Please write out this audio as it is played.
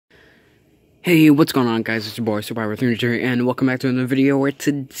Hey, what's going on, guys? It's your boy Survivor3 and welcome back to another video where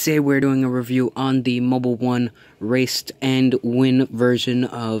today we're doing a review on the Mobile 1 raced and win version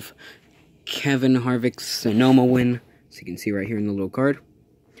of Kevin Harvick's Sonoma win. So you can see right here in the little card.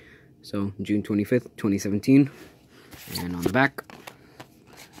 So June 25th, 2017. And on the back,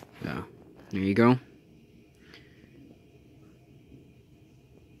 there you go.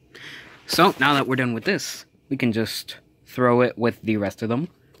 So now that we're done with this, we can just throw it with the rest of them.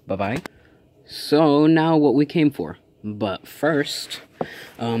 Bye-bye. So now what we came for, but first,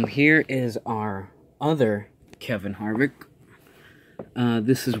 here is our other Kevin Harvick.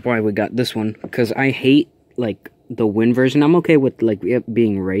 This is why we got this one, because I hate, like, the win version. I'm okay with, like, it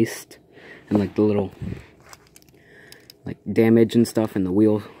being raced, and, like, the little, like, damage and stuff, and the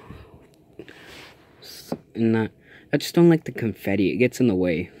wheel, and that. I just don't like the confetti, it gets in the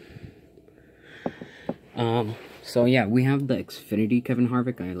way. So yeah, we have the Xfinity Kevin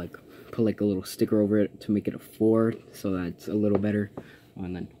Harvick. I, like, put like a little sticker over it to make it a 4, so that's a little better.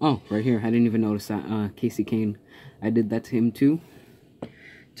 And then, oh, right here, I didn't even notice that, Casey Kane, I did that to him too,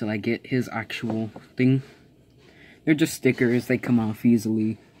 till I get his actual thing. They're just stickers, they come off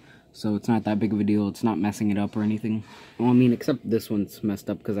easily, so it's not that big of a deal, it's not messing it up or anything. Well, I mean, except this one's messed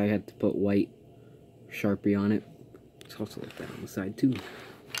up, because I had to put white Sharpie on it. It's also like that on the side too.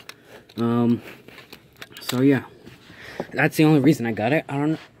 So yeah. That's the only reason I got it. I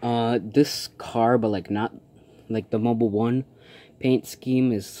don't know, this car, but like not, like the Mobile 1 paint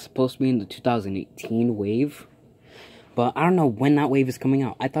scheme is supposed to be in the 2018 wave. But I don't know when that wave is coming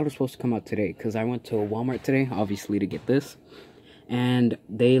out. I thought it was supposed to come out today, because I went to Walmart today, obviously, to get this. And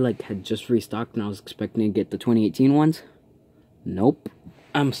they, like, had just restocked, and I was expecting to get the 2018 ones. Nope.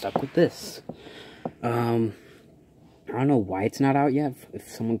 I'm stuck with this. I don't know why it's not out yet. If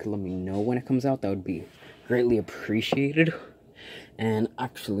someone could let me know when it comes out, that would be greatly appreciated. And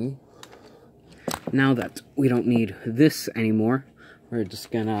actually, now that we don't need this anymore, we're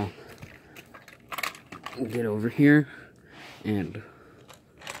just gonna get over here and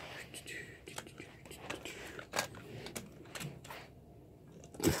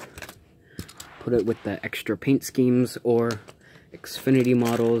put it with the extra paint schemes or Xfinity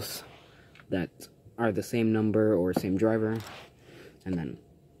models that are the same number or same driver, and then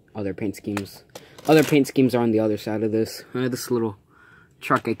other paint schemes. Other paint schemes are on the other side of this. This little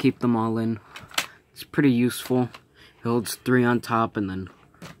truck, I keep them all in. It's pretty useful. It holds 3 on top and then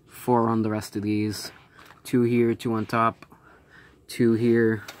 4 on the rest of these. 2 here, 2 on top, 2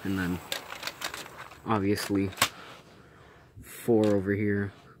 here, and then obviously 4 over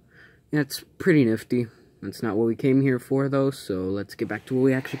here. Yeah, it's pretty nifty. That's not what we came here for, though, so let's get back to what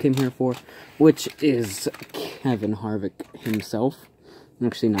we actually came here for, which is Kevin Harvick himself.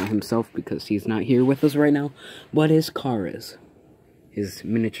 Actually, not himself, because he's not here with us right now, but his car is. His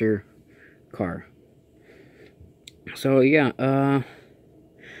miniature car. So, yeah,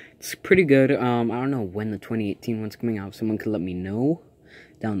 it's pretty good. I don't know when the 2018 one's coming out. If someone could let me know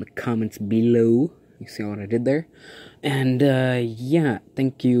down in the comments below. You see what I did there? And, yeah,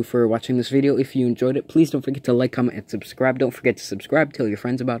 thank you for watching this video. If you enjoyed it, please don't forget to like, comment, and subscribe. Don't forget to subscribe, tell your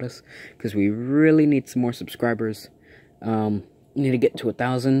friends about us, because we really need some more subscribers. We need to get to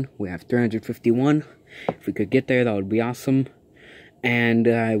 1,000. We have 351. If we could get there, that would be awesome. And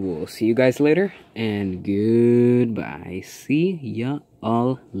I will see you guys later. And goodbye. See ya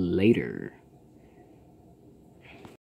all later.